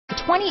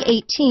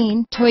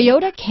2018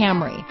 Toyota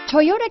Camry.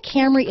 Toyota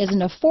Camry is an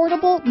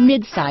affordable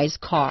mid-size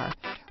car.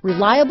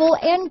 Reliable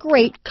and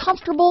great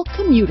comfortable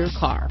commuter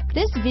car.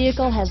 This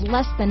vehicle has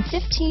less than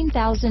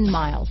 15,000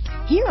 miles.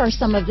 Here are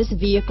some of this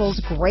vehicle's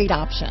great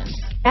options: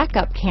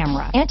 backup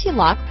camera,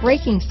 anti-lock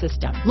braking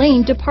system,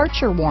 lane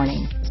departure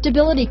warning,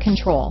 stability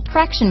control,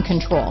 traction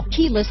control,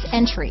 keyless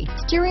entry,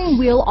 steering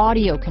wheel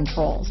audio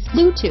controls,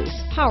 Bluetooth,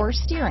 power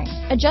steering,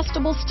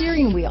 adjustable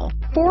steering wheel,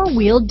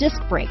 four-wheel disc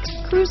brakes,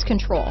 cruise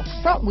control,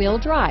 front-wheel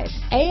drive,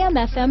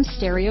 AM/FM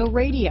stereo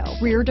radio,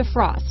 rear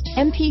defrost,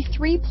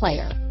 MP3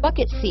 player,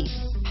 bucket seats,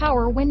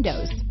 power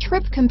windows,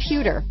 trip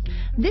computer.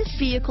 This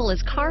vehicle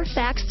is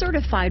Carfax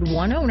certified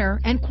one owner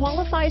and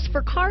qualifies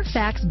for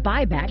Carfax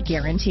buyback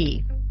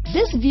guarantee.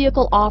 This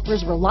vehicle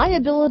offers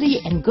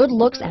reliability and good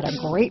looks at a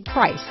great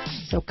price.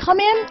 So come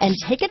in and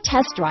take a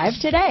test drive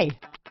today.